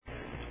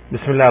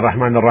Bismillah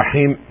ar-Rahman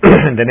ar-Rahim.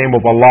 In the name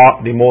of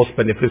Allah, the most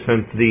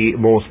beneficent, the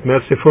most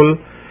merciful.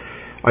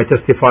 I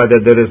testify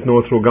that there is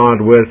no true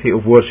God worthy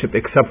of worship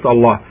except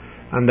Allah,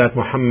 and that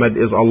Muhammad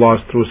is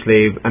Allah's true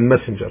slave and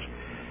messenger.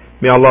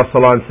 May Allah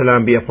salah and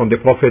salam be upon the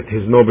Prophet,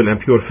 his noble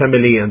and pure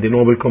family, and the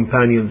noble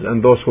companions,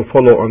 and those who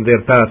follow on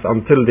their path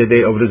until the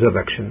day of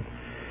resurrection.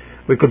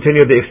 We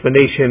continue the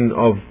explanation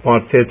of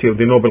part 30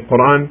 of the Noble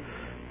Quran,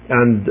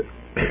 and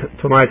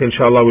tonight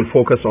inshallah we'll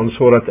focus on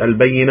Surah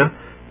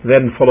Al-Bayyinah,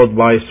 then followed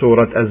by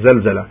Surah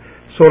Al-Zalzala.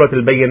 Surah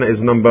Al-Bayyinah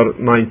is number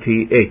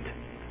 98.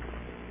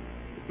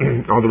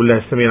 أعوذ بالله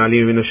السميع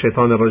العليم من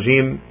الشيطان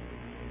الرجيم.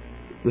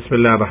 بسم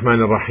الله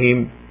الرحمن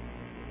الرحيم.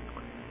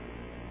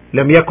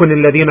 لم يكن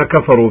الذين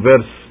كفروا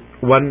verse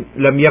 1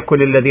 لم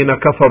يكن الذين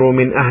كفروا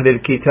من أهل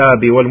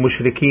الكتاب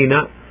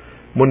والمشركين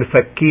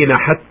منفكين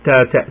حتى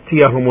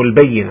تأتيهم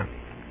البينة.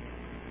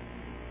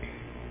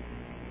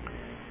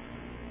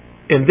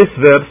 In this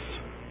verse,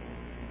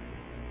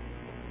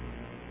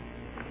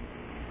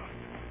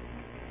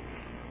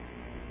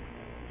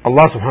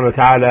 Allah subhanahu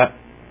wa ta'ala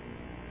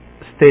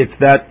states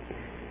that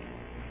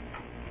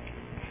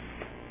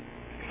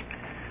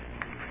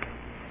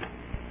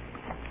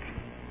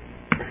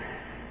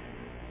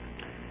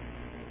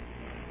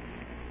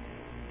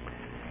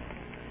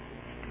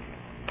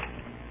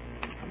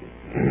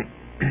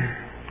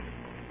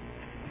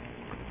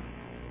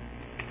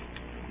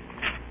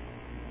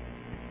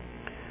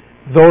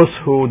those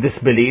who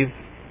disbelieve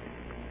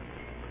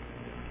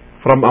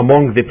from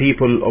among the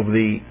people of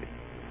the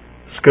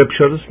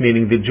scriptures,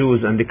 meaning the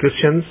Jews and the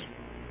Christians,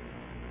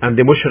 and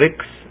the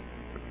mushriks,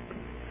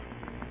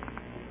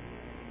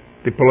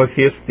 the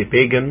polytheists, the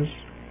pagans,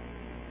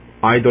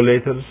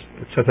 idolaters,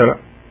 etc.,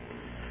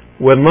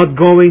 were not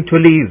going to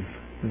leave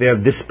their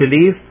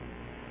disbelief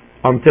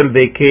until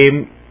they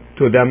came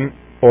to them,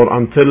 or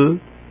until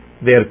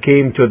there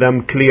came to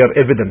them clear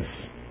evidence.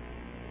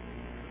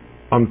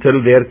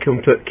 Until there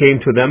came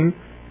to them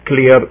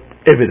clear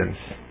evidence.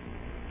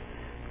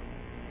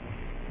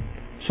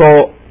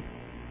 So,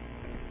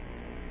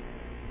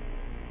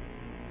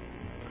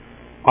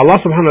 Allah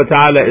subhanahu wa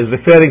ta'ala is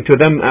referring to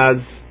them as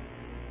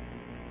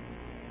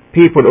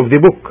people of the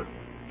book,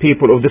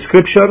 people of the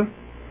scripture.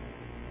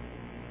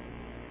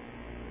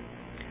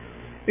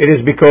 It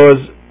is because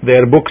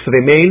their books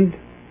remained,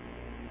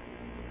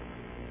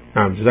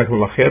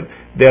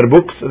 their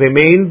books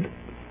remained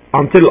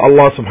until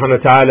Allah subhanahu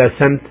wa ta'ala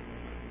sent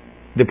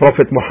the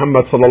Prophet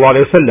Muhammad sallallahu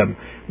alayhi wa sallam.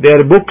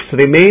 Their books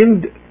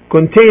remained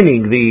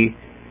containing the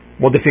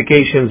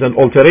modifications and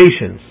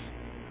alterations.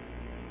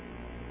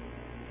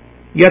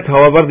 Yet,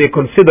 however,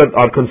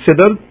 are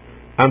considered,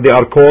 and they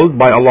are called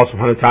by Allah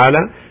subhanahu wa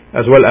ta'ala,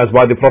 as well as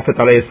by the Prophet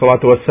alayhi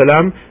salatu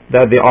wasalam,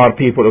 that they are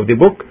people of the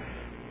book.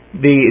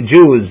 The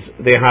Jews,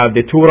 they had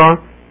the Torah,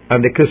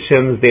 and the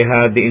Christians, they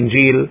had the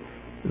Injil,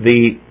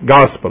 the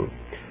Gospel.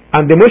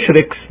 And the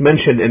mushriks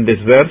mentioned in this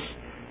verse,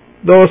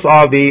 those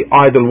are the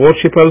idol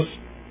worshippers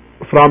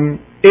from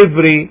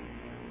every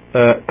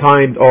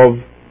kind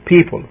of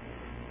people,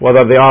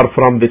 whether they are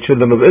from the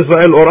children of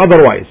Israel or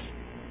otherwise.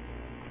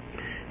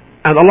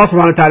 And Allah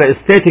subhanahu wa ta'ala is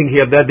stating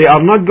here that they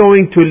are not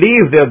going to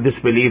leave their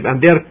disbelief,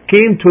 and there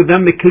came to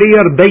them a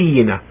clear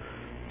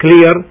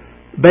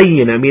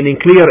bayyina, meaning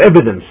clear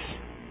evidence.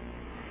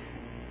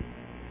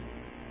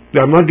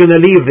 They are not going to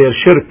leave their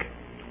shirk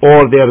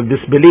or their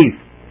disbelief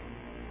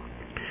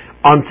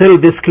until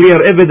this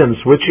clear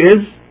evidence, which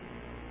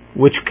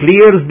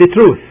clears the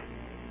truth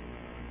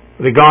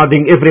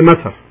regarding every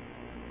matter.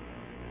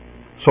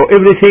 So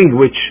everything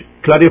which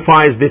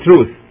clarifies the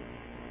truth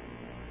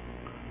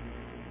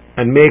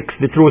and makes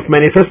the truth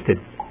manifested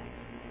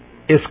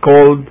is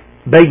called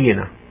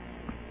bayyina.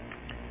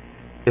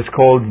 Is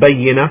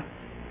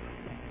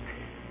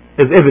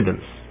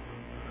evidence.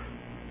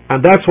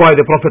 And that's why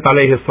the Prophet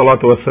alayhi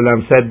salatu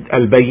wasalam said,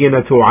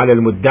 al-bayyinatu ala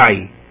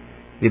al-mudda'i.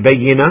 The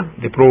bayyina,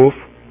 the proof,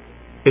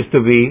 is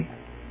to be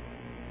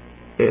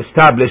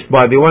established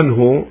by the one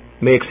who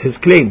makes his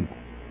claim.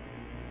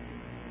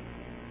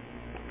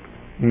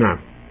 Now,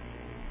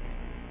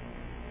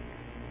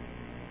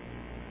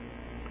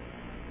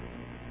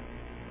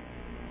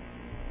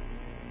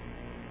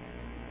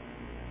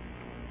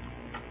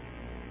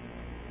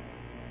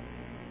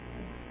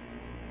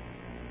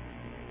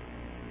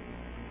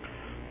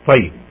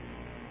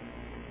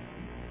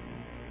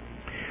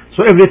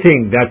 so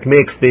everything that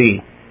makes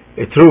the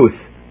truth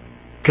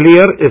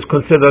clear is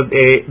considered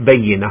a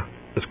bayyina.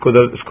 Is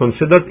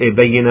considered a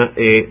bayyina,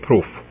 a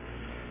proof.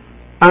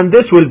 And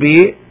this will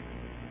be,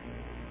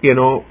 in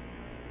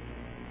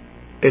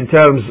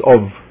terms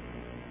of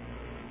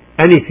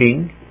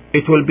anything,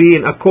 it will be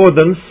in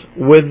accordance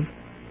with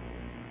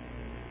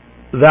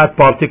that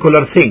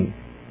particular thing.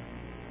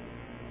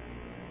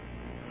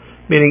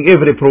 Meaning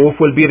every proof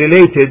will be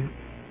related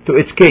to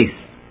its case.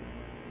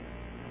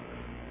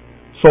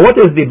 So what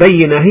is the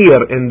bayyina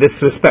here in this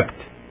respect,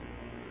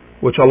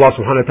 which Allah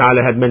subhanahu wa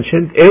ta'ala had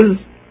mentioned, is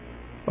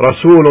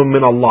Rasulun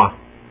min Allah,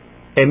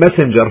 a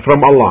messenger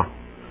from Allah.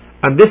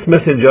 And this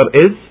messenger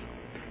is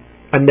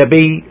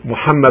An-Nabi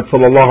Muhammad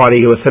sallallahu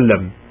alayhi wa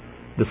sallam,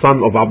 the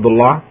son of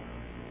Abdullah,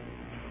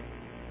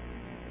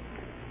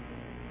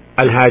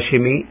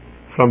 Al-Hashimi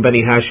from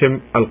Bani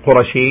Hashim,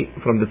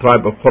 Al-Qurashi from the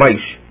tribe of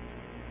Quraysh.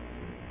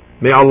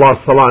 May Allah's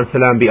salah and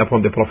salam be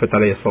upon the Prophet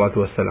alayhi salatu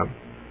wasalam.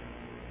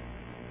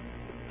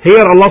 Here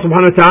Allah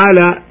subhanahu wa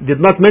ta'ala did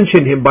not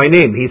mention him by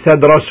name. He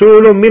said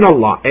Rasulun min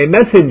Allah, a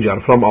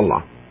messenger from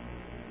Allah.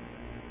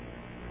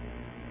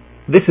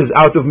 This is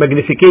out of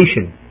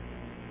magnification.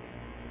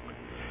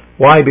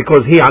 Why?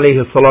 Because he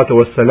alayhi salatu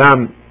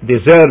wasalam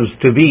deserves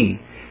to be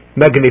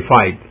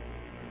magnified,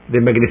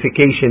 the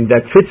magnification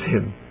that fits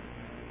him,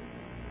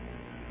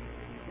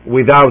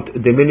 without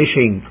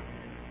diminishing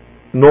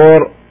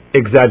nor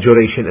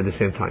exaggeration at the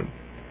same time.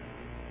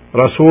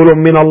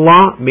 Rasulun min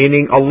Allah,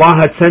 meaning Allah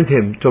had sent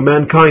him to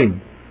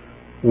mankind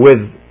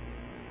with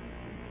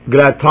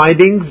glad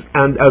tidings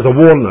and as a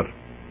warner.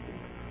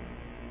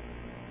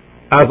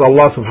 As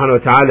Allah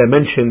subhanahu wa ta'ala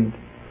mentioned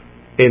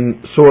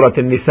in Surah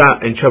An-Nisa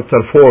in chapter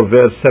 4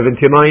 verse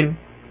 79,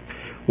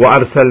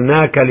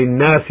 وَأَرْسَلْنَاكَ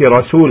لِلنَّاسِ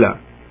رَسُولًا,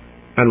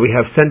 and we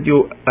have sent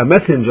you a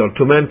messenger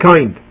to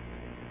mankind.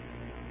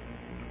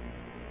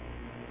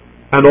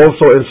 And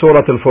also in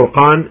Surah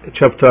Al-Furqan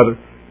chapter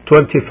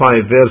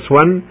 25 verse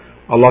 1,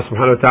 Allah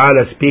subhanahu wa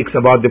ta'ala speaks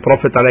about the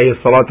Prophet alayhi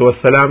salatu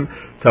wassalam,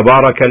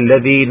 تبارك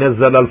الذي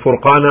نزل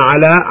الفرقان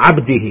على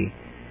عبده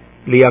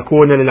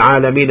ليكون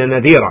للعالمين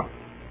نذيرا.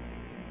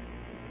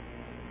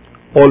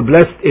 All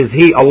blessed is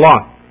He,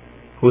 Allah,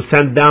 who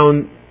sent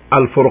down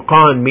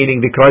Al-Furqan,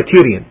 meaning the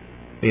criterion,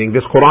 meaning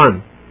this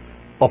Quran,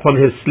 upon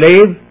His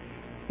slave.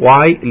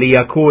 Why?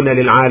 ليكون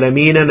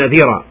للعالمين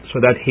نذيرا, so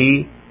that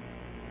He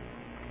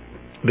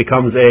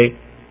becomes a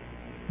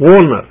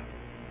warner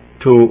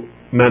to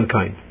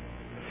mankind.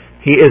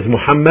 He is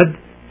Muhammad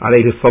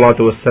alayhi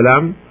salatu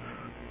wassalam,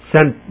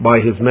 sent by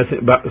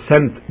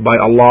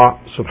Allah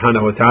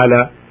subhanahu wa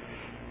ta'ala,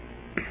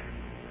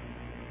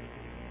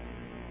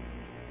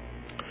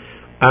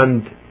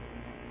 and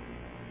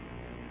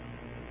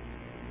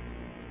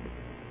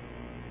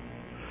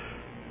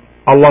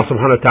Allah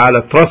subhanahu wa ta'ala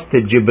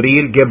trusted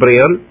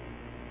Gabriel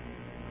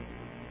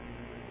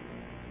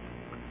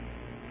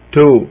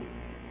to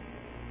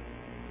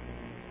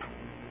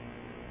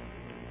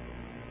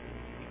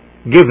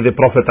give the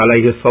Prophet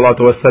alayhi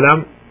salatu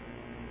wasalam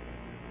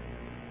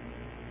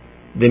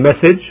the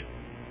message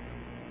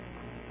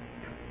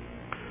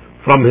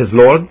from his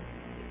Lord,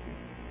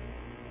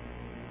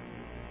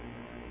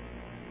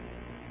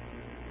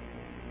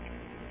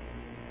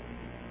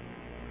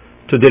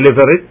 to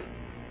deliver it,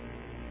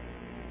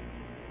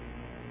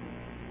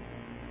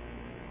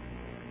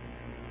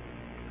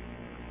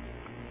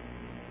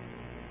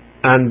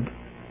 and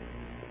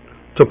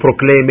to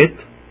proclaim it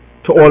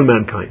to all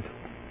mankind.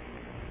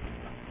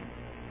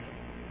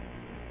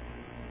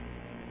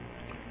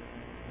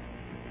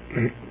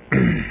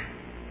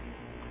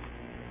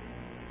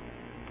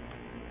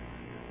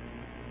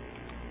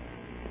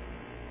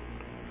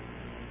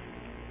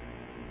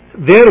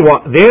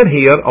 There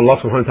here, Allah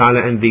subhanahu wa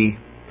ta'ala in the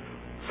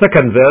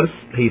second verse,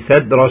 He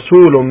said,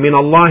 رَسُولٌ مِّنَ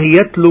اللَّهِ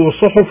يَتْلُو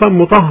صُحُفًا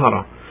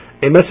مُطَهَّرًا,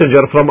 a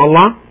messenger from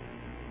Allah,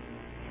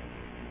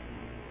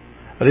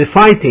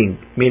 reciting,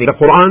 meaning the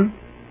Quran,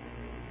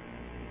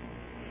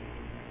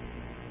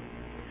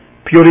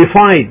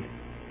 purified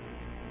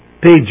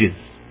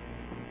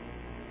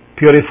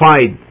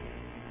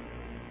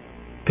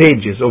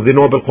pages of the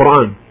noble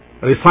Quran,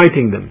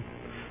 reciting them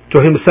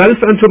to himself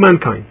and to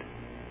mankind.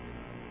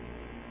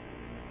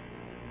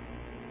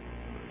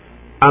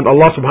 And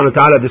Allah subhanahu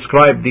wa ta'ala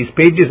described these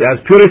pages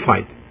as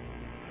purified,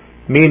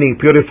 meaning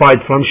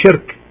purified from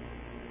shirk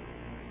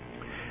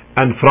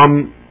and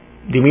from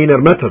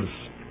demeanor matters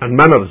and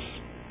manners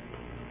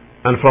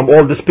and from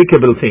all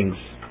despicable things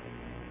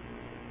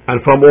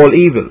and from all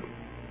evil,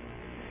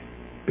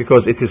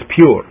 because it is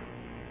pure.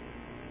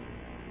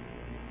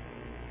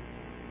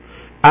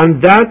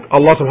 And that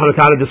Allah subhanahu wa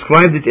ta'ala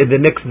described it in the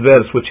next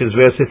verse, which is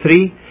verse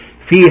 3,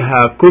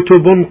 فِيهَا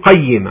كُتُبٌ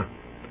قَيِّمَةٌ,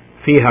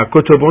 فِيهَا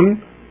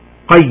كُتُبٌ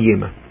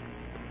قَيِّمَةٌ,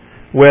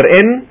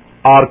 wherein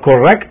are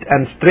correct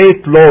and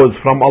straight laws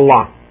from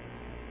Allah.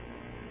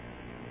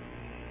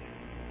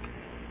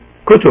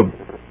 Kutub,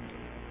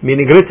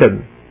 meaning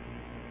written,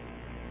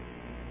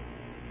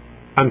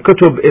 and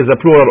kutub is a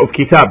plural of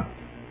kitab,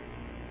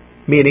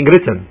 meaning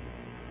written.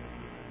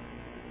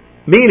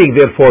 Meaning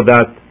therefore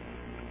that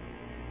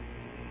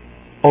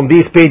on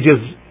these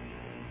pages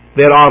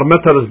there are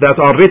matters that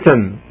are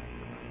written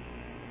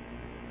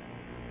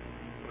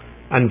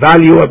and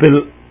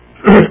valuable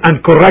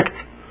and correct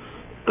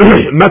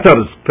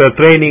matters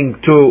pertaining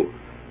to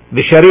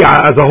the Sharia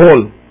as a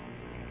whole.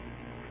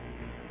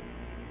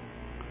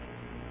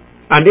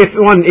 And if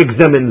one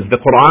examines the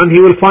Quran,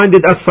 he will find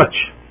it as such.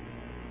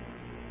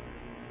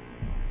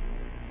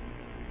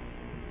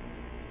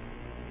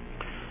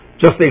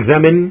 Just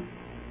examine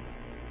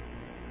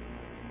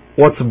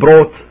what's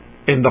brought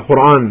in the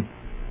Quran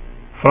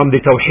from the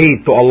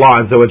Tawheed to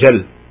Allah Azza wa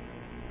Jal,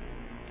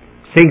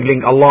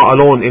 singling Allah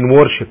alone in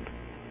worship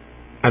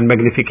and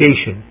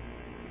magnification,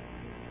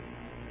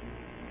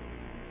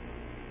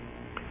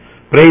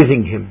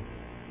 praising Him,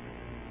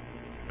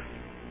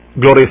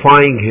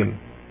 glorifying Him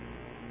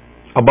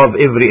above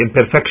every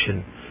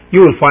imperfection,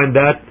 You will find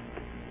that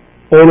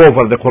all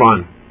over the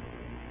Quran.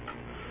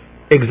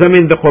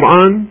 Examine the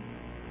Quran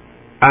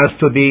as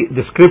to the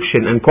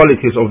description and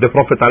qualities of the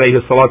Prophet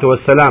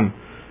ﷺ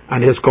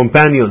and his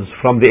companions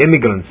from the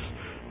immigrants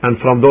and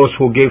from those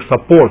who gave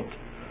support,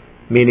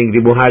 meaning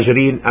the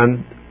Muhajirin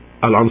and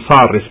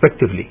Al-Ansar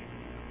respectively,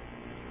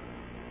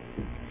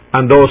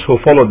 and those who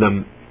followed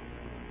them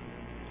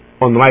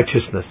on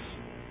righteousness.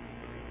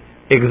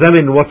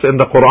 Examine what's in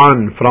the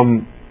Quran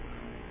from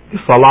the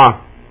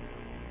Salah,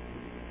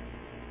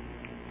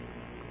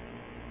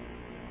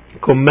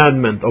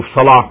 commandment of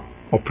Salah,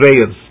 of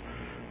prayers,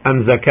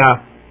 and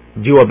Zakah,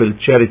 doable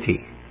charity,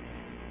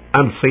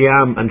 and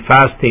Siyam and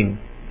fasting,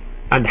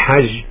 and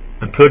Hajj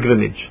and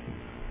pilgrimage,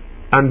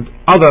 and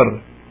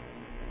other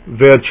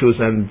virtues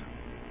and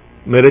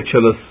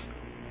meritorious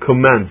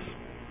commands.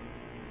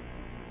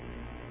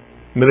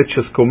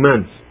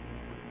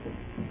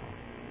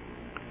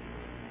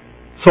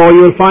 So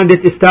you will find it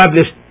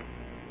established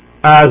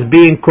as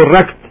being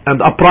correct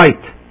and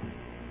upright.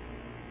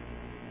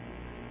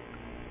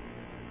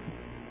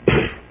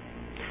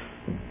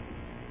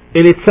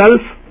 In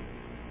itself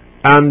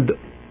and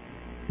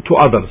to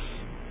others.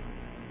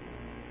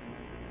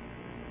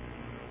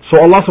 So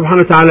Allah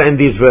subhanahu wa ta'ala in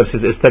these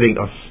verses is telling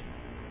us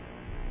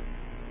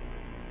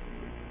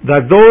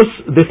that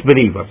those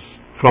disbelievers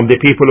from the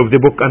people of the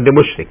book and the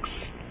mushriks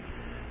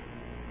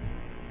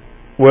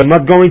were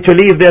not going to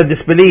leave their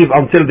disbelief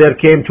until there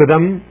came to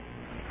them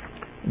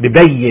the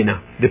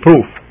bayyina, the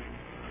proof.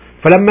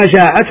 فَلَمَّا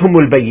جَاءَتْهُمُ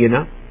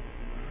الْبَيِّنَةِ.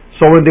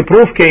 So when the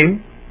proof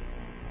came,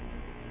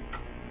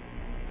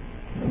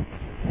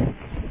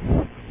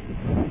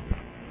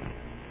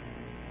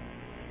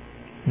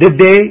 did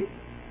they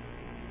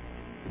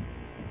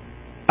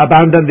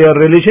abandon their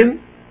religion?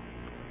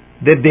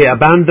 Did they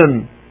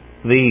abandon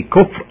the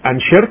kufr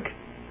and shirk?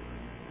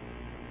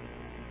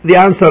 The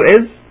answer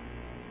is,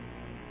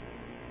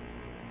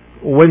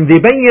 when the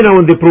bayyina,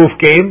 when the proof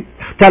came,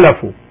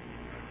 اختلفوا,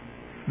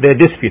 they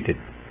disputed.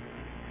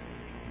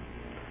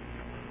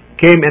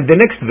 Came in the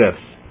next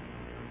verse,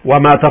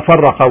 وَمَا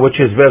تَفَرَّقَ,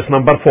 which is verse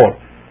number 4.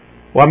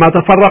 وَمَا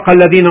تَفَرَّقَ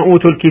الَّذِينَ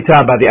أُوتُوا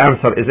الْكِتَابَ. The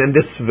answer is in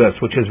this verse,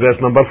 which is verse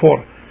number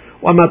 4.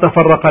 وَمَا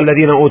تَفَرَّقَ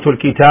الَّذِينَ أُوتُوا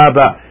الْكِتَابَ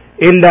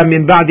إِلَّا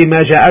مِنْ بَعْدِ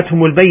مَا جَاءَتْهُمُ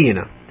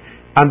الْبَيِّنَةِ.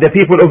 And the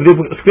people of the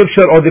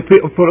scripture or the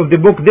people of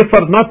the book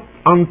differed not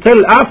until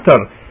after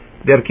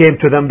there came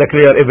to them the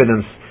clear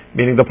evidence,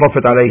 meaning the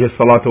Prophet alayhi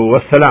salatu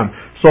wassalam.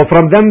 So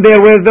from them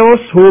there were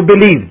those who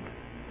believed,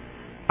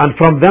 and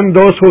from them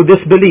those who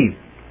disbelieved.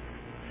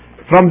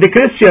 From the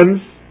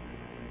Christians,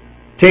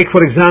 take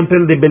for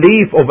example the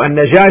belief of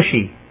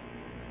An-Najashi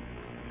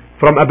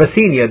from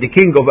Abyssinia, the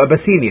king of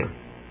Abyssinia.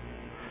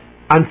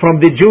 And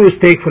from the Jews,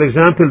 take for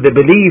example the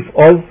belief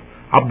of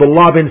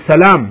Abdullah bin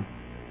Salam.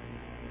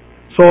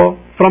 So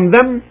from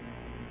them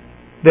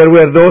there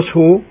were those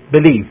who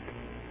believed,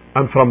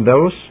 and from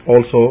those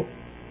also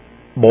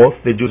both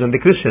the Jews and the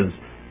Christians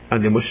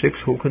and the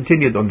mushriks who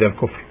continued on their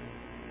kufr.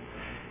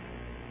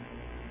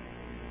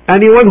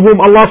 Anyone whom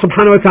Allah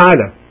subhanahu wa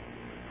ta'ala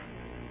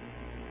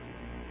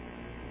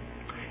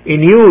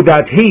knew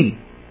that he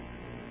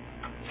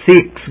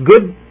seeks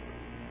good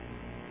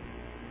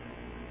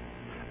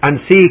and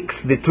seeks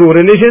the true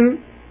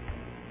religion,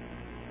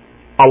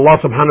 Allah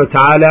subhanahu wa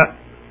ta'ala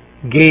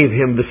gave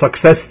him the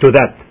success to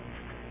that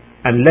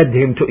and led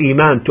him to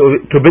Iman,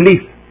 to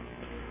belief.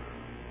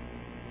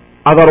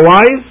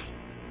 Otherwise,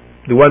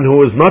 the one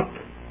who is not,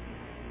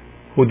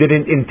 who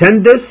didn't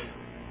intend this,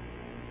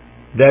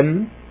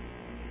 then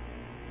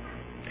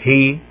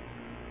he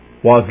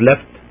was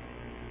left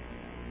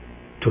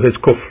to his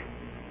kufr.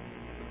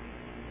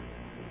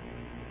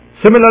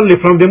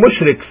 Similarly, from the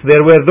mushriks,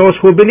 there were those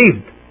who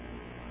believed.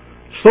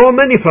 So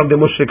many from the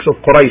mushriks of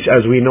Quraysh,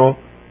 as we know,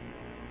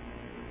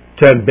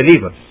 turned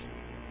believers.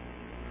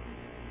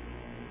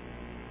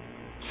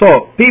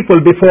 So,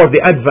 people before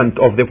the advent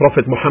of the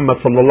Prophet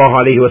Muhammad sallallahu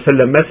alaihi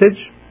wasallam message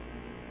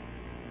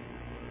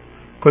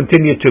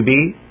continued to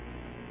be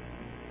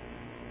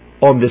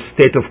on this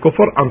state of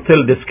kufr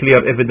until this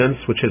clear evidence,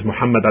 which is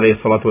Muhammad alayhi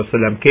salatu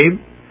wasallam, came.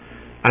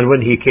 And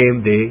when he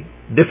came, they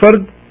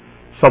differed.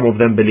 Some of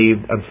them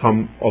believed and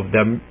some of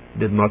them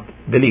did not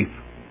believe.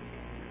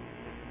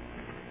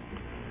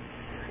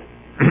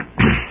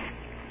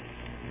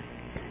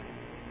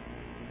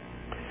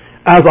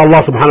 As Allah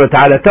subhanahu wa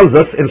ta'ala tells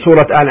us in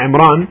Surah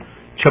Al-Imran,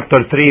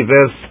 chapter 3,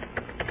 verse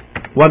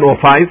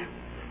 105,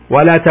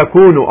 وَلَا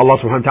تَكُونُوا, Allah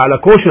subhanahu wa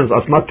ta'ala cautions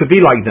us not to be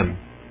like them.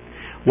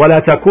 وَلَا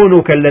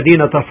تَكُونُوا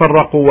كَالَّذِينَ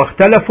تَفَرَّقُوا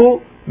وَاخْتَلَفُوا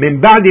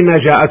مِنْ بَعْدِ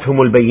مَا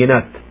جَاءَتْهُمُ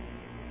الْبَيِّنَاتِ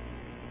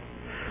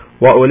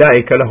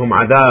وَأُولَئِكَ لَهُمْ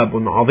عَذَابٌ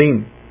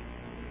عَظِيمٌ.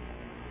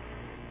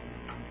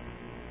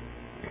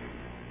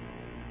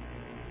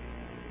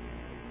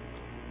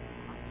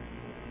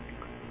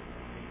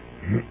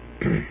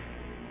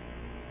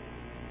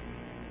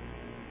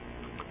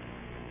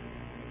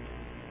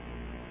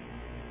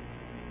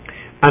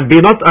 And be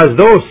not as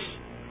those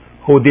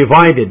who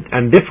divided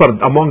and differed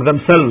among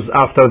themselves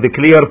after the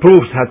clear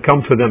proofs had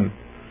come to them.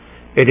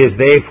 It is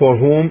they for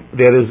whom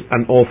there is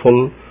an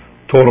awful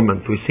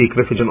torment. We seek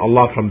refuge in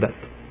Allah from that.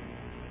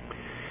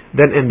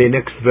 Then in the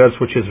next verse,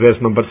 which is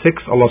verse number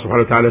 6, Allah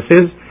subhanahu wa ta'ala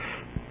says,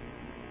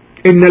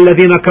 إن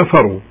الذين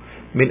كفروا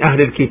من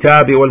أهل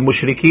الكتاب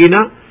والمشركين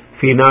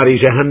في نار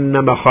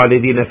جهنم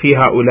خالدين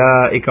فيها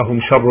أولئك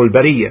هم شر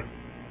البرية.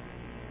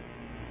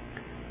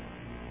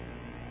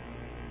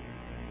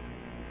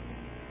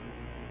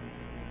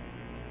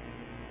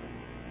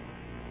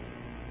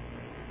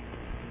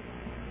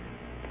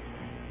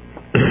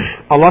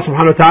 Allah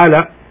subhanahu wa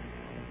ta'ala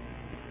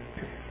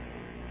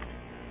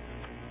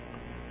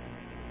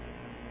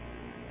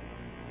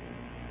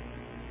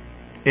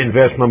in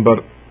verse number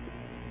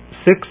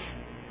 6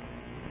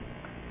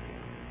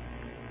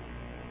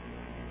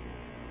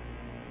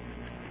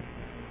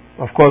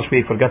 of course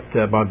we forget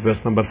about verse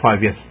number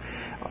 5. Yes,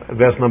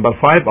 verse number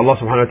 5, Allah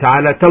subhanahu wa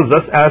ta'ala tells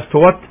us as to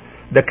what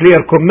the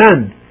clear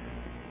command.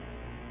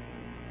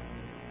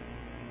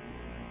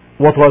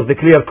 What was the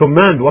clear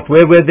command? What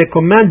were they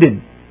commanded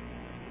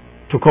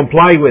to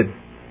comply with?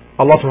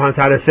 Allah subhanahu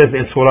wa ta'ala says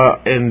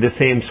in the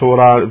same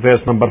surah,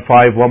 verse number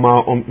 5,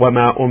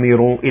 وَمَا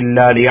أُمِرُوا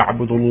إِلَّا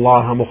لِيَعْبُدُوا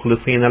اللَّهَ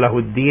مُخْلِصِينَ لَهُ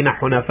الدِّينَ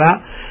حُنَفَاءَ,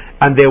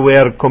 and they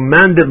were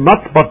commanded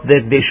not but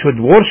that they should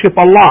worship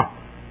Allah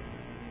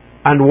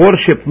and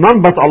worship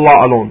none but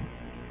Allah alone,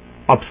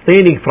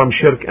 abstaining from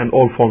shirk and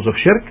all forms of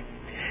shirk.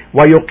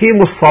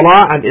 وَيُقِيمُوا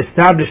الصَّلَاةَ, and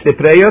establish the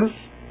prayers.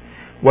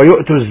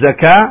 وَيُؤْتُوا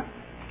الزَّكَاةَ,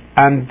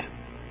 and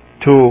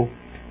to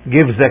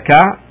give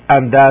zakah,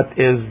 and that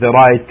is the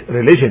right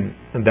religion.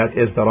 And that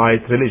is the right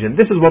religion.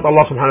 This is what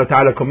Allah subhanahu wa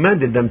ta'ala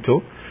commanded them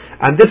to,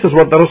 and this is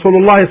what the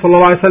Rasulullah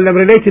sallallahu alaihi wasallam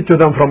related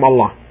to them from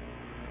Allah.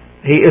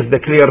 He is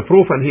the clear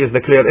proof and he is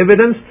the clear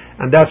evidence,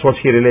 and that's what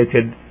he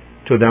related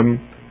to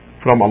them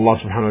from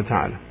Allah subhanahu wa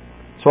ta'ala.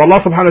 So Allah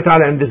subhanahu wa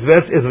ta'ala in this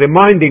verse is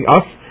reminding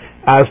us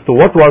as to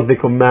what was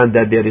the command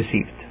that they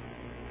received.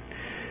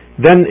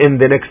 Then in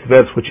the next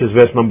verse, which is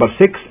verse number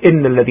 6,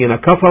 إِنَّ الَّذِينَ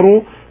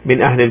كَفَرُوا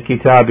مِنْ أَهْلِ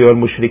الْكِتَابِ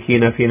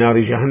وَالْمُشْرِكِينَ فِي نَارِ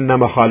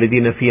جَهَنَّمَ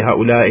خَالِدِينَ فِيهَا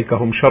أُولَئِكَ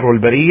هُمْ شَرُّ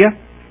الْبَرِيَّةِ.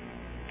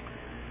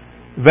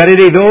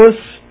 Verily those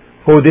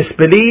who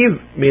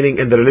disbelieve, meaning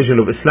in the religion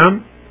of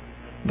Islam,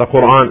 the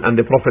Quran and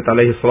the Prophet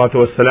alayhi salatu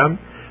wasalam,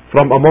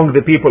 from among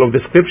the people of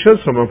the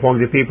scriptures, from among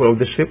the people of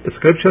the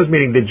scriptures,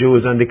 meaning the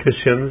Jews and the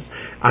Christians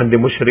and the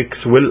mushriks,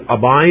 will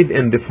abide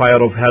in the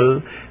fire of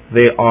hell.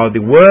 They are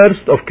the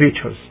worst of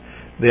creatures.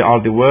 They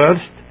are the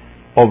worst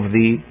of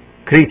the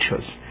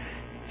creatures.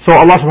 So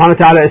Allah subhanahu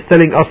wa ta'ala is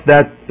telling us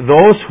that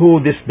those who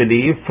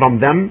disbelieve from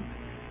them,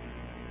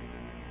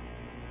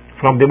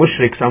 from the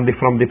mushriks and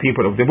from the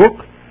people of the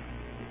book,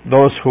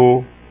 those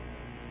who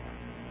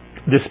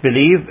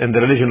disbelieve in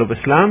the religion of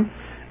Islam,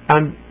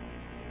 and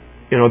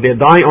they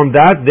die on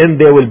that, then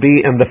they will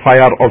be in the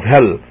fire of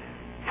hell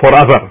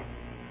forever.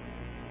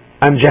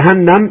 And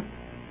Jahannam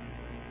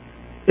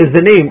is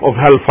the name of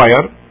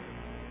hellfire,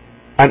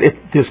 and it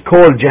is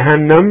called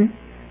Jahannam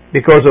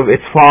because of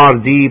its far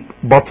deep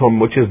bottom,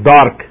 which is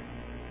dark.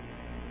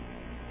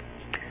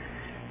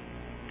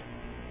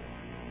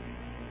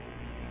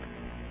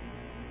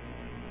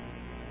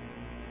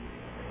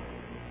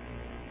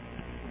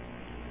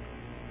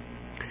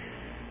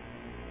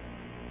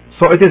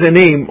 So it is a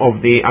name of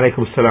the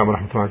alaykum assalam wa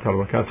rahmatullahi wa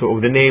barakatuh,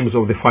 of the names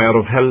of the fire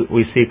of hell.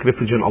 We seek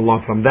refuge in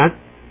Allah from that.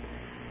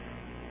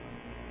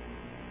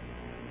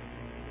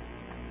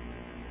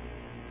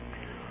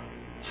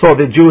 So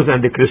the Jews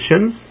and the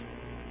Christians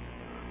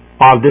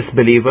are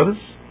disbelievers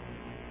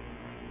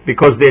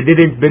because they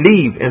didn't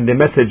believe in the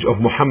message of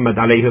Muhammad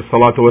alayhi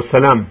salatu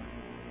wasalam.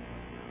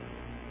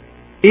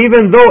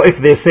 Even though if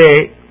they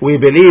say we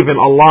believe in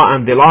Allah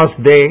and the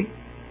last day,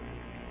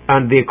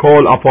 and they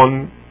call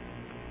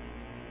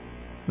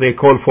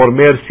for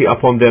mercy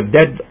upon their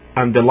dead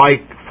and the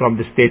like from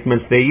the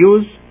statements they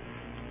use,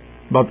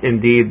 but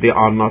indeed they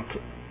are not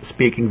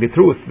speaking the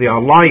truth, they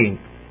are lying.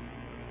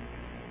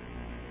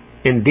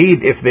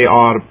 Indeed, if they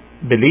are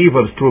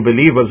believers, true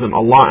believers in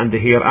Allah and the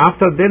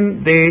hereafter,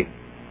 then they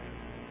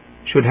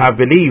should have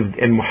believed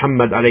in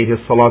Muhammad alayhi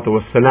salatu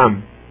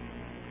wassalam.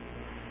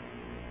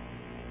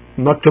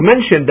 Not to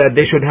mention that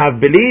they should have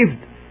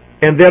believed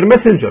in their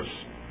messengers,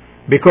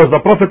 because the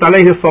Prophet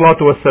alayhi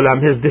salatu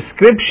wassalam, his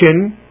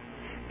description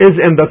is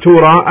in the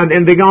Torah and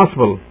in the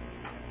Gospel,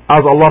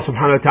 as Allah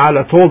subhanahu wa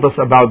ta'ala told us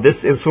about this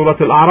in Surah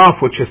Al-A'raf,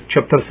 which is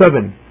chapter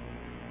 7,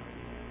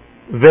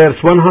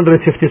 verse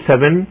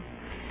 157.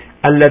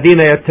 الذين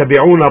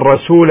يتبعون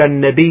الرسول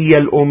النبي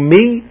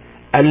الأمي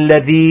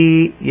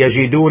الذي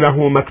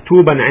يجدونه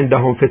مكتوبا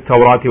عندهم في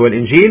التوراة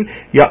والإنجيل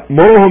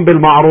يأمرهم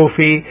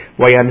بالمعروف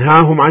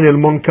وينهاهم عن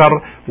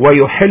المنكر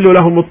ويحل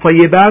لهم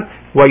الطيبات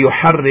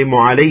ويحرم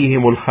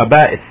عليهم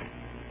الخبائث.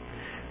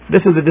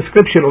 This is the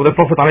description of the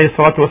Prophet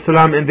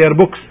ﷺ in their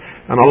books,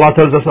 and Allah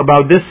tells us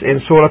about this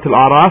in Surah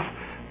Al-A'raf,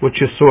 which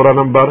is Surah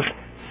number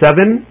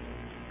 7,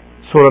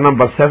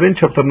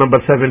 chapter number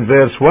 7,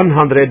 verse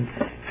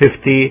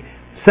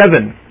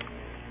 157,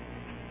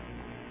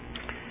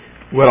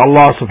 where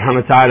Allah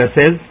subhanahu wa ta'ala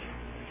says,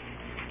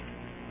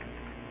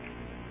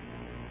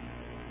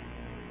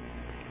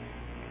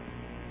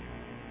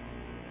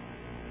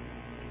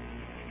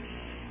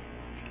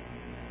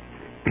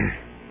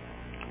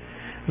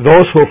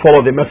 Those who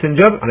follow the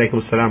messenger,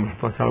 alaykum as-salam wa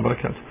rahmatullahi wa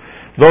barakatuh.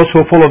 Those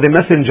who follow the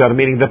messenger,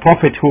 meaning the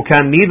prophet who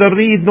can neither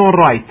read nor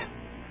write,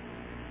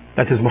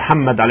 that is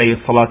Muhammad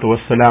alayhi salatu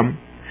wassalam,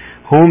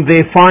 whom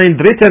they find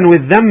written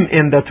with them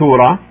in the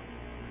Torah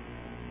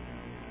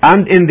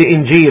and in the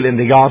Injil, in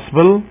the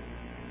Gospel.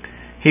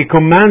 He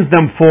commands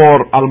them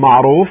for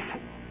al-ma'ruf,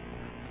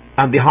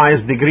 and the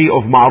highest degree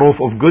of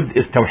ma'ruf, of good,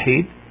 is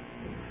tawheed,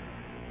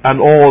 and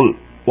all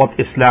what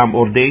Islam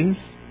ordains,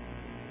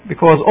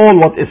 because all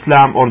what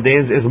Islam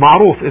ordains is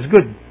ma'ruf, is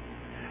good,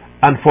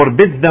 and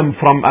forbids them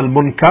from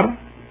al-munkar,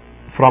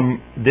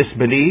 from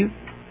disbelief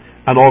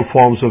and all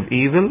forms of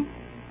evil.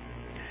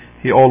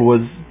 He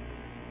always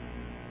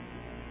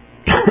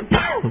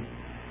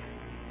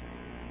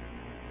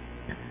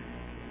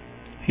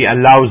He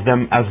allows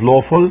them as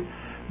lawful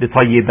the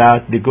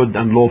tayyibat, the good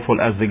and lawful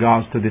as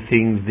regards to the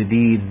things, the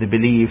deeds, the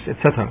beliefs,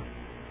 etc.,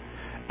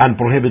 and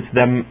prohibits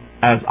them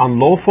as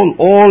unlawful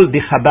all the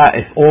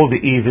khaba'ith, all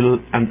the evil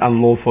and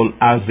unlawful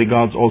as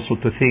regards also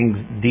to things,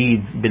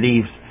 deeds,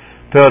 beliefs,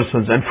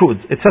 persons and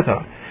foods,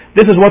 etc.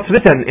 This is what's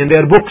written in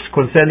their books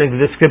concerning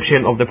the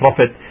description of the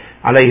Prophet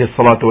alayhi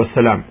salatu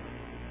wassalam.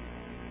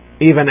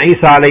 Even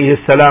Isa alayhi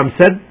salam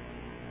said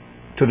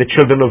to the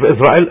children of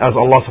Israel, as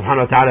Allah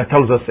subhanahu wa ta'ala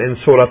tells us in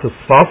Surah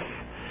As-Saf,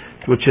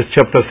 which is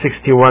chapter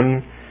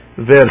 61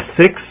 verse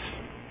 6,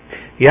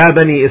 يا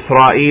بني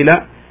إسرائيل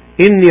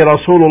إني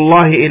رسول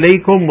الله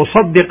إليكم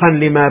مصدقا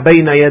لما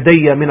بين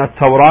يدي من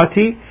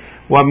التوراة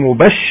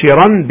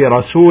ومبشرا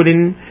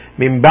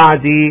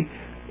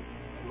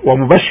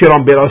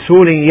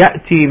برسول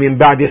يأتي من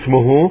بعد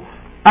اسمه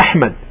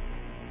أحمد.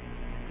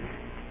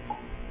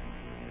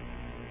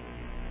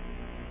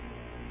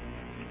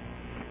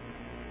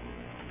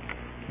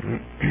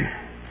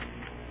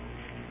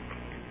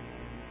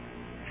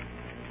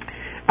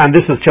 And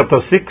this is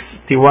chapter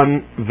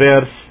 61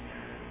 verse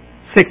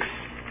 6.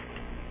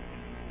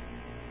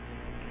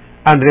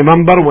 And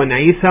remember when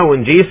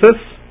Jesus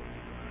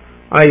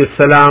alayhi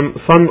salam,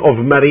 son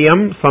of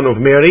Maryam, son of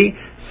Mary,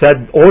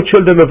 said, O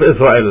children of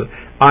Israel,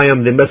 I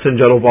am the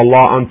messenger of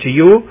Allah unto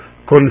you,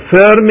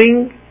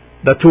 confirming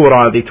the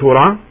Torah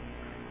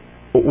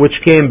which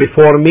came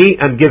before me,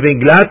 and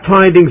giving glad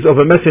tidings of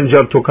a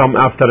messenger to come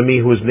after me,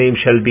 whose name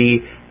shall be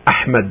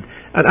Ahmad.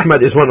 And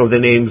Ahmad is one of the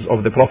names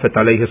of the Prophet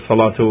alayhi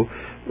salatu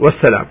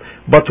wassalam.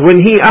 But when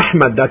he,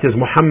 Ahmad, that is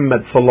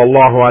Muhammad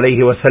sallallahu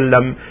alayhi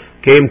wasallam,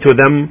 came to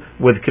them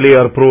with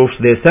clear proofs,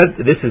 they said,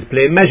 this is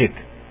plain magic.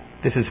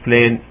 This is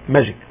plain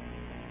magic.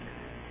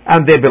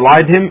 And they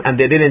belied him, and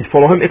they didn't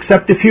follow him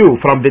except a few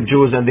from the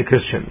Jews and the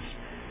Christians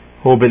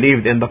who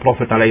believed in the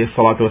Prophet alayhi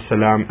salatu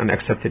wasalam and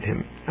accepted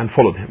him and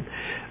followed him.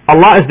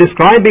 Allah is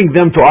describing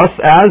them to us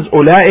as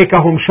أُولَٰئِكَ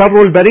هُمْ شَرُّ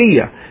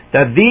الْبَرِيَّةِ,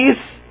 that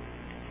these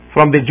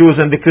from the Jews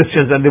and the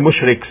Christians and the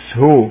mushriks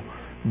who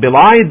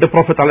belied the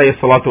Prophet alayhi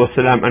salatu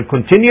wasalam and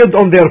continued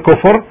on their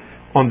kufr,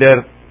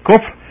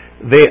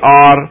 they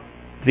are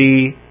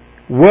the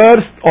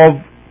worst of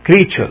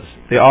creatures.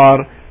 They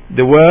are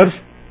the worst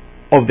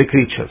of the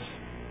creatures.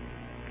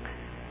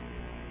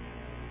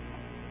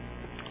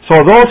 So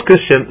those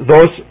Christians,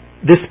 those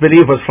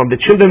disbelievers from the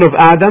children of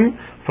Adam,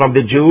 from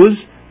the Jews,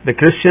 the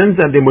Christians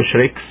and the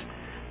mushriks,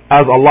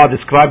 as Allah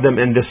described them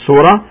in this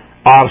surah,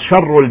 are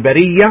sharrul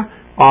bariyah,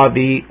 are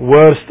the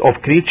worst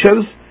of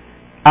creatures.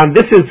 And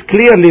this is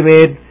clearly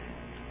made,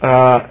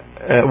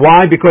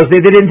 why? Because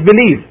they didn't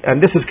believe.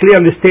 And this is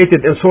clearly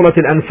stated in Surah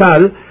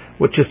Al-Anfal,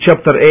 which is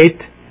chapter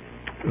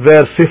 8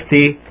 verse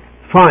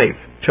 55.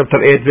 Chapter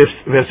 8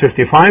 verse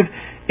 55.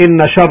 إِنَّ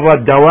شَرَّ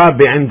الدَّوَابِ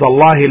عِنْدَ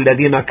اللَّهِ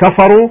الَّذِينَ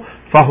كَفَرُوا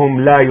فَهُمْ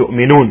لَا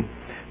يُؤْمِنُونَ.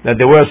 That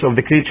the worst of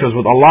the creatures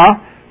with Allah,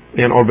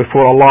 or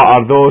before Allah,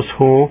 are those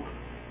who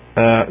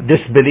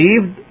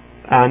disbelieved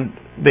and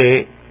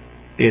they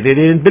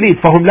didn't believe.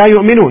 فَهُمْ لَا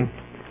يُؤْمِنُونَ.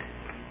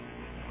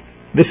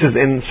 This is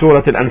in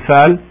Surah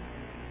Al-Anfal,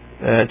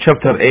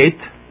 chapter 8,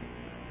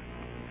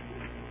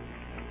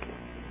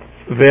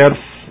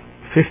 verse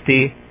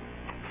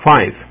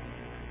 55.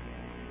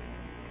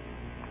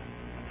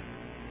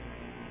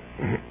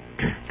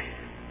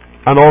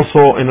 And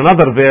also in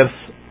another verse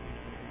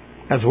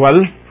as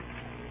well,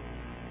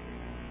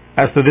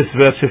 as to this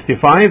verse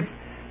 55,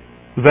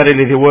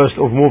 verily the worst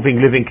of moving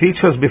living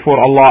creatures before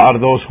Allah are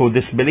those who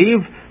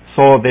disbelieve,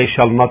 so they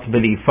shall not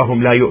believe.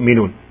 فَهُمْ لَا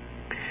يُؤْمِنُونَ.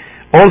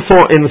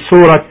 Also in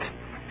Surah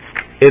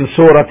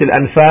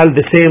Al-Anfal,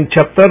 the same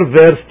chapter,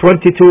 verse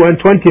 22 and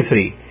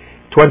 23.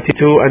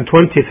 22 and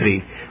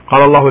 23.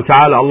 قال الله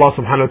تعالى, Allah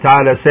subhanahu wa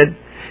ta'ala said,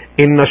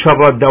 إن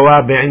شر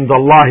الدواب عند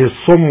الله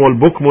الصم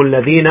والبكم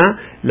الذين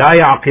لا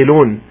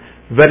يعقلون.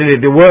 Verily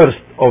the worst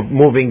of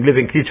moving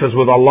living creatures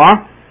with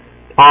Allah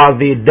are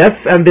the deaf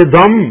and the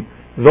dumb,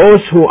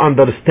 those who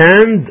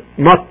understand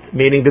not,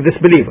 meaning the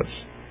disbelievers.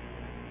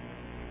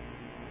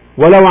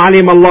 ولو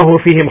علم الله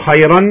فيهم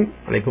خيرا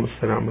عليكم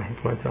السلام ورحمة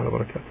الله تعالى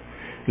وبركاته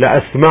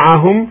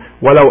لأسمعهم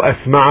ولو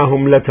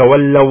أسمعهم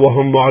لتولوا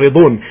وهم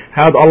معرضون.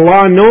 Had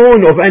Allah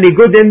known of any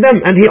good in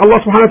them, and Allah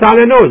subhanahu wa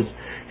ta'ala knows,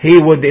 He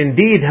would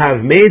indeed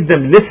have made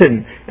them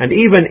listen, and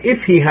even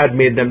if He had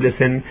made them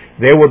listen,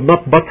 they would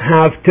not but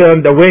have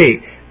turned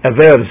away,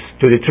 averse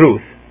to the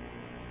truth.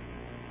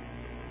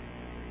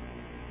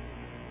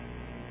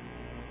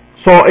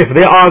 So if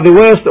they are the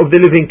worst of the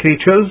living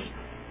creatures,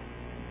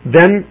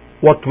 then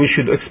what we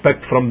should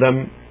expect from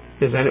them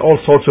is all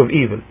sorts of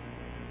evil.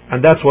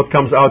 And that's what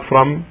comes out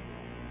from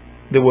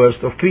the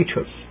worst of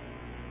creatures.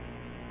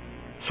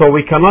 So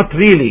we cannot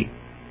really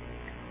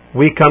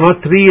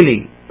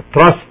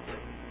trust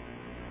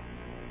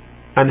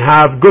and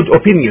have good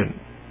opinion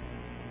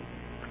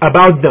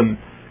about them,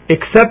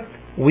 except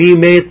we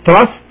may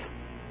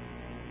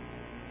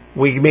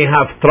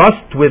have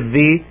trust with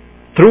the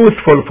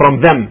truthful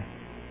from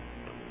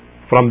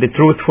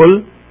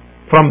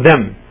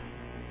them,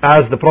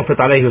 as the Prophet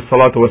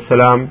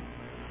ﷺ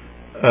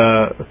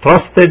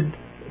trusted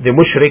the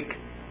mushrik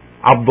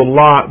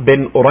Abdullah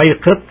bin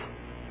Urayqit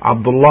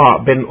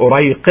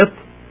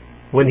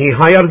when he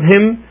hired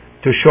him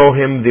to show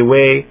him the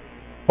way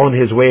on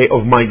his way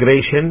of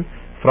migration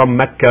from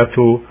Mecca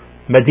to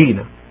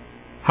Medina.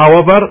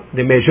 However,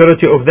 the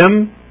majority of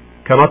them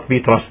cannot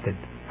be trusted.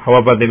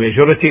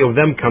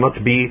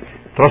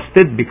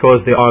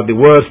 Because they are the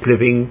worst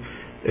living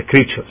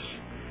creatures,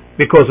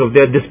 because of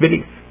their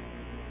disbelief.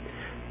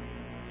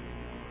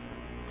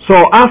 So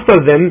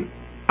after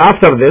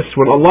this,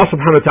 when Allah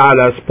subhanahu wa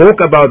ta'ala spoke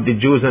about the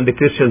Jews and the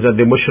Christians and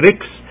the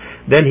mushriks,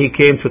 then He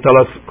came to tell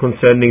us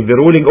concerning the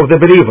ruling of the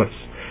believers.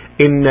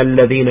 إِنَّ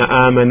الَّذِينَ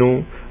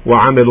آمَنُوا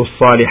وَعَمِلُوا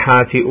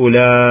الصَّالِحَاتِ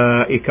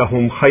أُولَٰئِكَ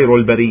هُمْ خَيْرُ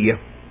الْبَرِيَّةِ.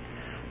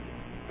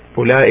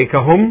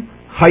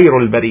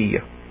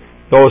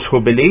 Those who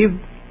believe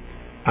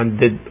and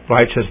did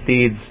righteous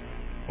deeds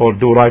or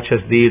do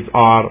righteous deeds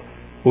are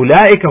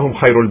أُولَٰئِكَ هُمْ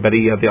خَيْرُ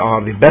الْبَرِيَّةِ. They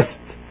are the best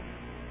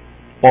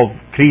of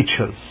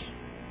creatures.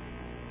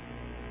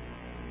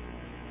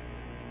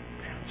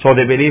 So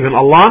they believe in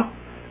Allah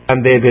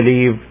and they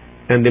believe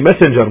in the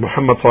Messenger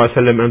Muhammad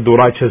ﷺ and do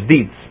righteous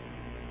deeds.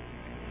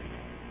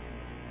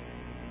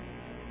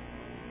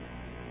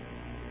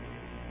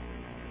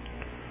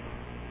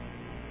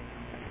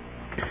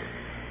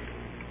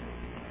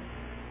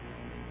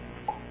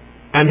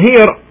 And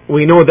here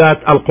we know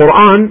that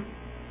Al-Quran,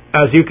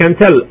 as you can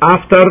tell,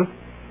 after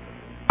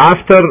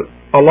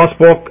Allah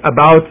spoke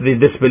about the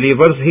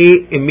disbelievers,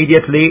 He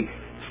immediately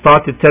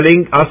started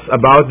telling us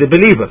about the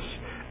believers.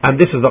 And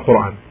this is the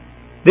Quran.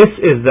 This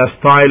is the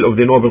style of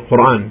the noble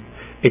Quran.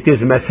 It is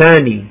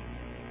mathani,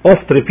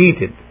 oft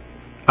repeated,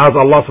 as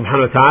Allah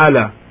subhanahu wa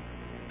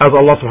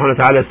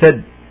ta'ala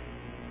said,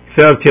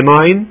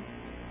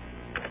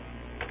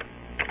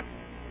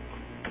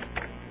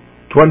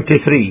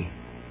 39:23.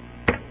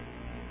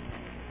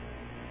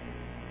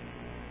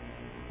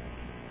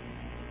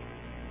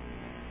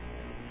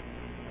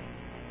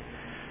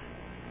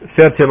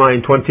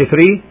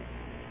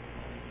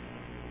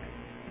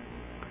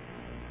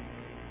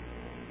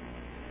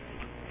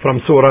 From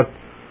Surah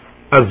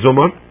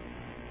Az-Zumar.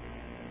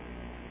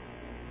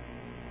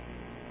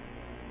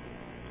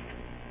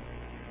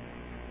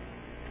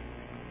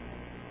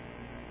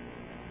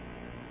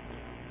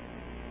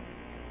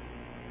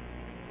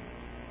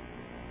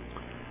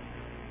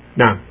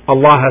 Now,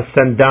 Allah has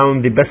sent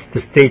down the best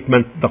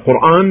statement, the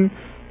Quran,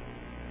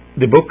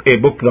 the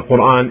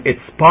Quran,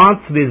 its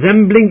parts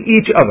resembling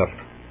each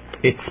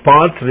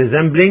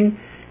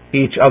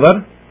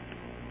other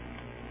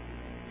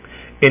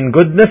in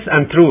goodness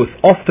and truth,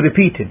 oft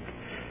repeated.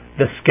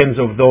 The skins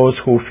of those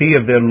who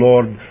fear their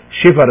Lord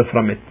shiver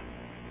from it.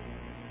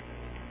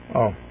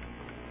 Oh,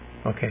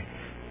 okay.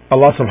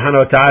 Allah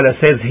subhanahu wa ta'ala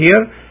says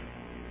here,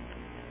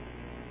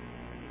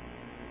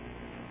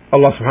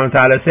 Allah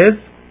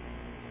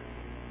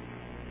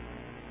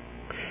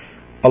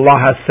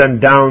has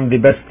sent down the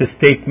best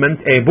statement,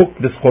 a book,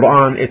 this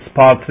Quran, its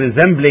parts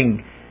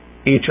resembling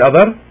each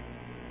other,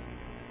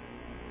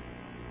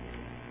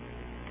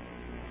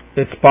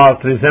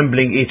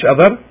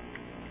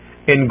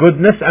 in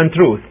goodness and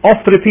truth,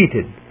 oft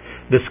repeated.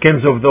 The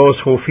skins of those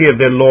who fear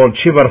their Lord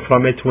shiver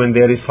from it when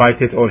they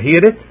recite it or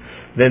hear it.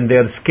 Then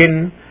their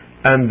skin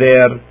and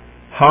their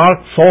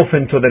heart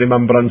soften to the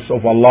remembrance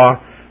of Allah.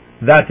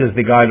 That is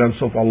the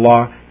guidance of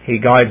Allah. He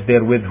guides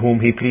therewith whom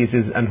He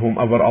pleases, and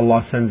whomever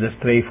Allah sends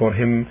astray, for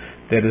him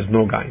there is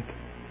no guide.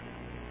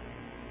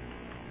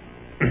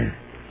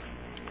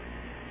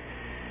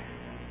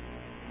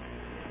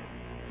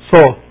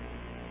 So,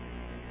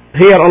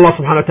 here Allah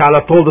subhanahu wa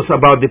ta'ala told us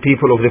about the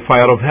people of the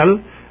fire of hell,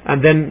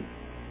 and then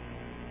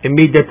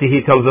immediately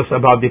He tells us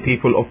about the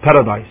people of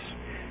paradise.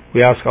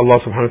 We ask Allah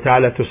subhanahu wa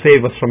ta'ala to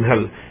save us from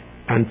hell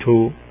and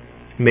to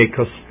make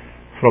us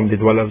from the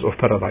dwellers of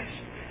paradise.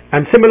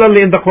 And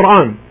similarly in the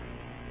Quran,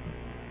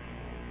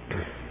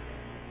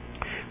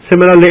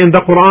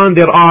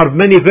 there are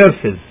many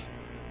verses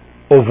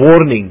of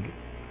warning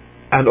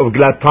and of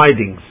glad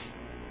tidings.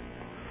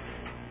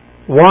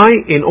 Why?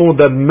 In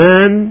order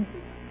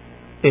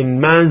in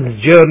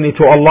man's journey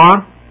to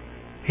Allah,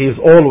 he is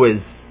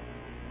always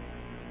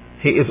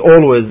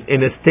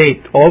in a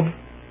state of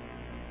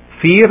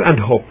fear and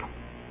hope.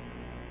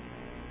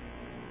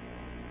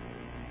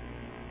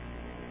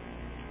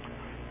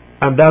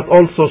 And that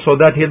also so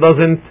that he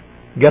doesn't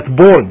get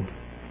bored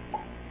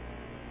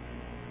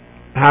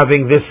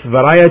having this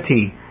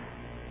variety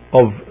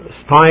of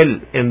style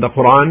in the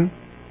Quran,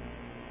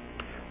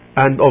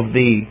 and of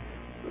the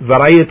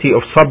variety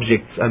of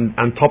subjects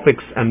and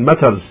topics and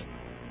matters,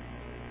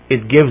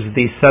 it gives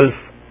the self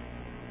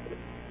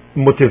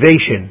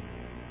motivation.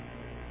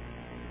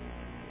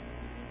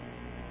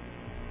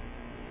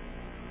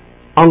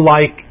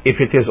 Unlike if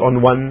it is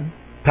on one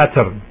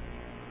pattern,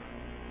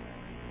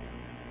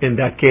 in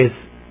that case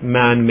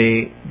man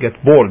may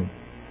get bored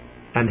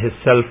and his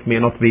self may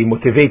not be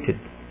motivated.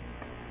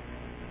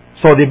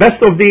 So the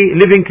best of the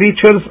living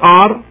creatures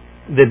are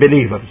the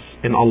believers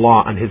in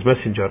Allah and His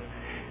Messenger,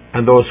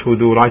 and those who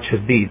do righteous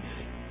deeds.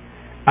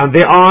 And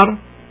they are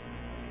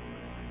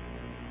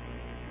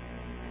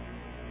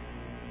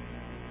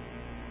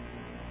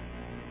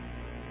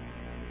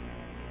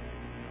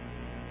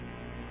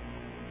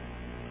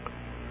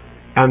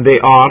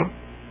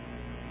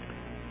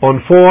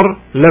on 4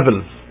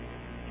 levels,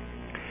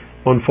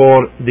 on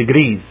 4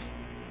 degrees.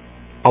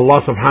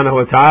 Allah subhanahu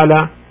wa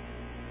ta'ala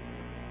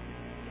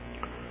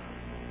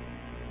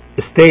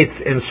states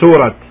in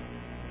Surah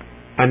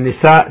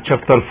An-Nisa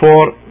chapter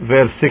 4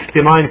 verse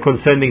 69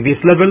 concerning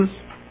these levels: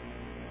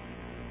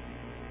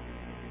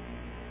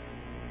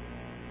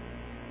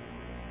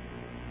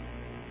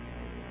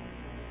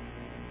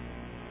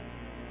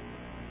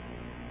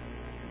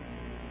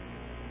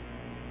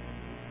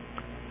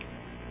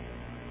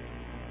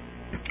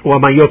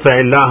 وَمَنْ يُطِعِ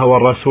اللَّهَ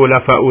وَالرَّسُولَ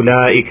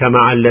فَأُولَئِكَ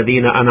مَعَ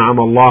الَّذِينَ أَنْعَمَ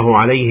اللَّهُ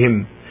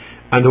عَلَيْهِمْ.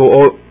 And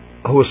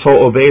who so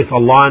obeys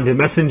Allah and the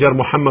Messenger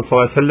Muhammad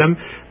ﷺ,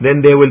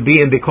 then they will be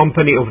in the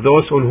company of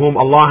those on whom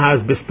Allah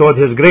has bestowed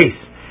His grace,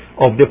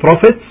 of the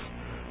prophets,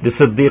 the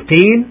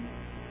Siddiqeen,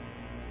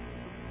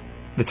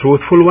 the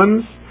truthful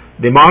ones,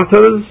 the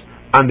martyrs,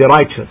 and the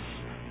righteous.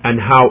 And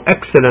how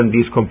excellent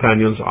these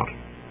companions are.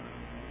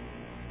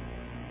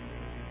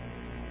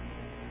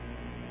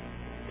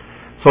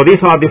 So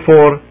these are the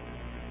 4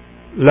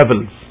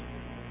 levels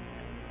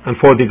and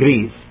 4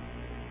 degrees.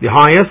 The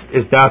highest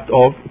is that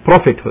of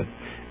prophethood,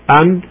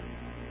 and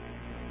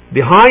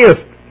the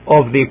highest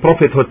of the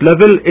prophethood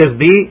level is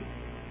the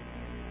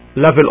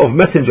level of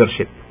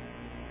messengership.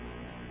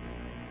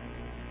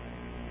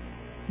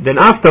 Then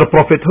after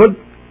prophethood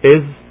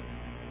is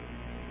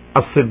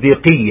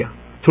as-siddiqiyya,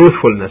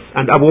 truthfulness,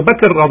 and Abu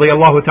Bakr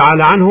radiyallahu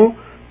ta'ala anhu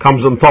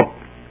comes on top,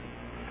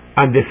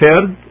 and the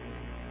third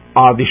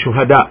are the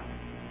shuhada.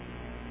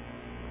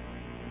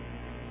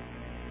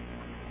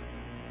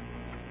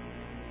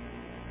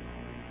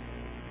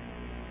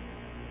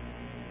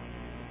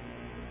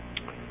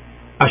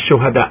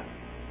 Ash-shuhada.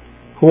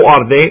 Who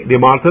are they? The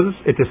martyrs.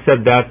 It is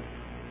said that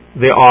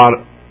they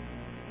are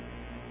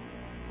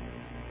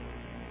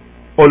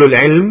ulul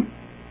ilm,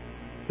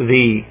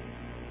 the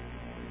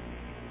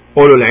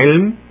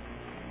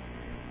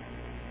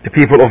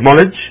people of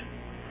knowledge,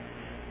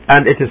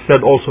 and it is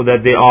said also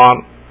that they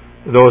are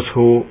those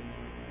who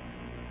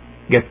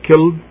get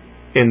killed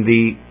in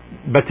the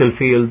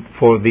battlefield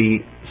for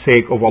the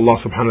sake of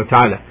Allah subhanahu wa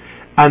ta'ala.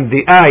 And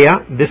the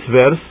ayah, this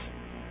verse,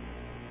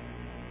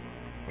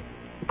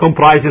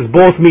 comprises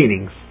both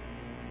meanings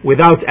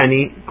without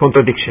any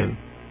contradiction.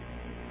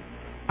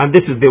 And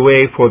this is the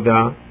way for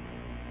the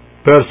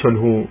person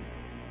who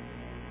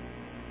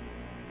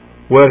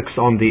works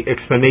on the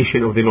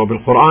explanation of the Noble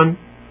Quran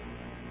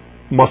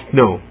must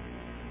know.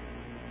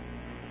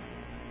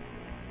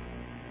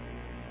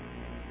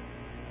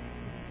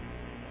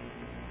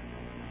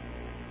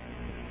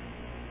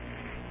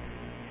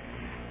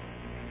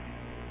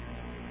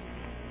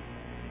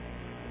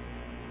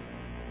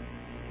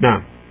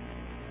 Now,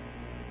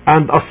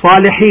 and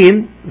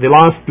as-salihin, the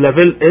last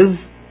level, is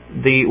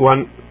the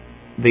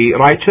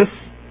righteous.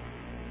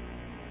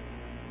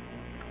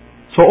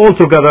 So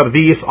altogether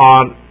these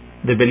are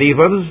the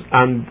believers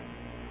and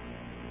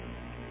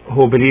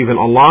who believe in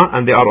Allah,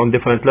 and they are on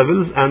different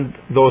levels, and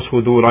those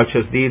who do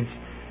righteous deeds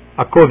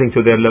according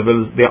to their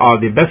levels. They are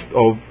the best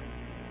of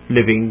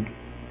living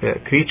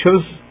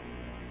creatures.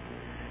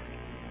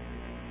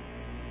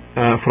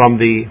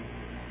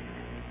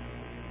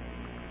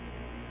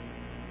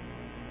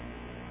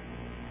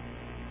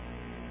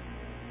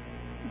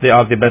 They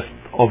are the best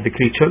of the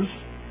creatures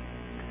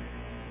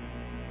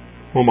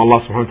whom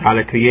Allah subhanahu wa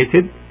ta'ala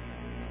created.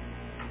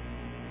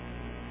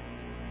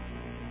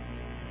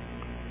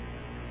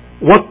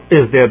 What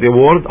is their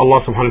reward? Allah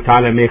subhanahu wa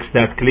ta'ala makes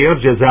that clear.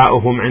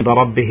 جَزَاؤُهُمْ عِنْدَ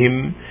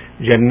رَبِّهِمْ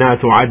جَنَّاتُ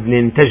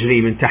عَدْنٍ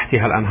تَجْرِي مِنْ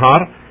تَحْتِهَا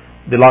الْأَنْهَارِ.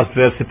 The last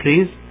verse,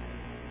 please.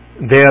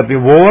 Their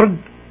reward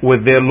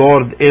with their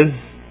Lord is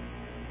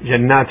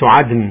جَنَّاتُ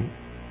عَدْنٍ.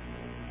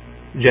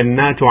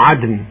 جَنَّاتُ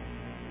عَدْنٍ.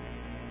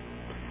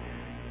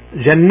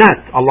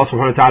 Jannat, Allah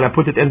subhanahu wa ta'ala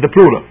put it in the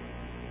plural.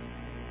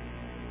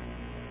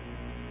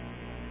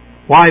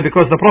 Why?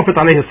 Because the Prophet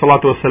alayhi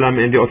salatu wasalam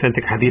in the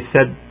authentic hadith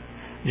said,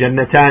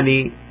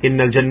 Jannatani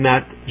innal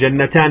jannat,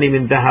 Jannatani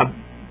min dhahab,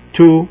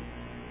 2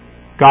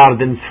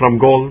 gardens from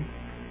gold,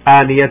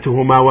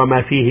 Aniyatuhuma wa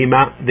ma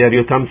fihima, their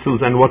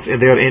utensils and what's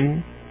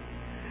therein,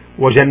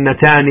 wa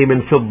Jannatani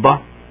min fidda,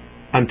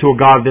 and 2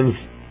 gardens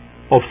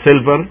of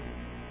silver,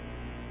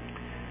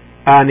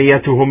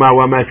 Aniyatuhuma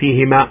wa ma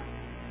fihima,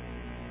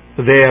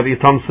 their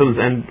utensils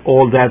and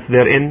all that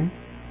therein.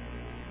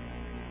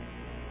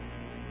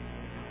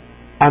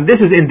 And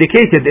this is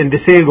indicated in the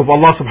saying of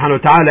Allah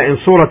subhanahu wa ta'ala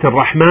in Surah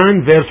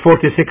Al-Rahman, verse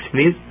 46,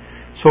 please.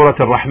 Surah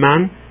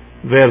Al-Rahman,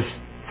 verse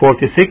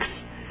 46.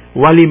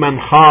 وَلِمَنْ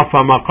خَافَ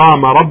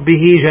مَقَامَ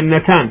رَبِّهِ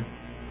جَنَّتَانِ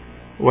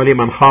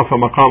وَلِمَنْ خَافَ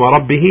مَقَامَ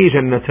رَبِّهِ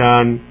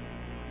جَنَّتَانِ.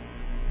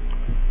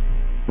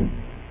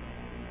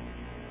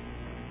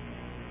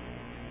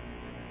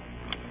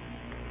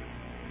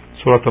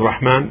 Surah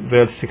Al-Rahman,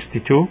 verse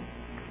 62.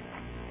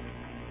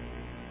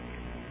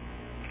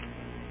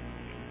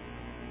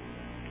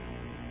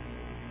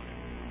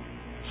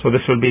 So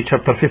this will be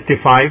chapter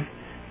 55,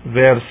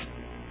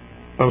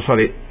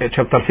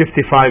 chapter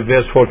 55,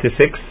 verse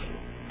 46.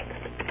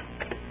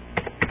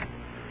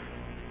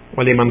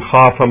 وَلِمَنْ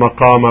خَافَ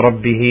مَقَامَ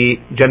رَبِّهِ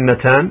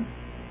جَنَّتَانِ.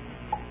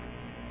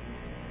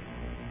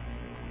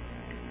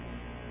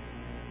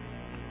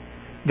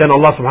 Then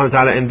Allah subhanahu wa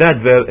ta'ala in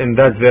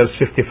that verse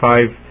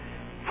 55,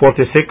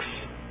 46,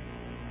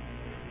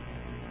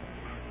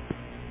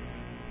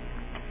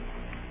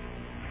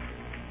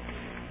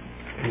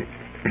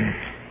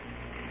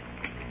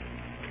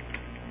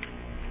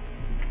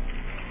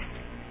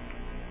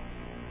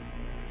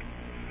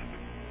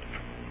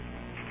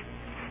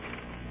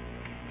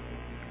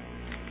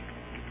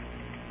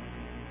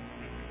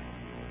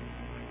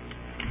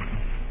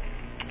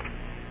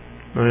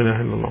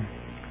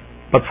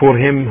 but for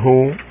him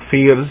who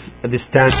fears the stand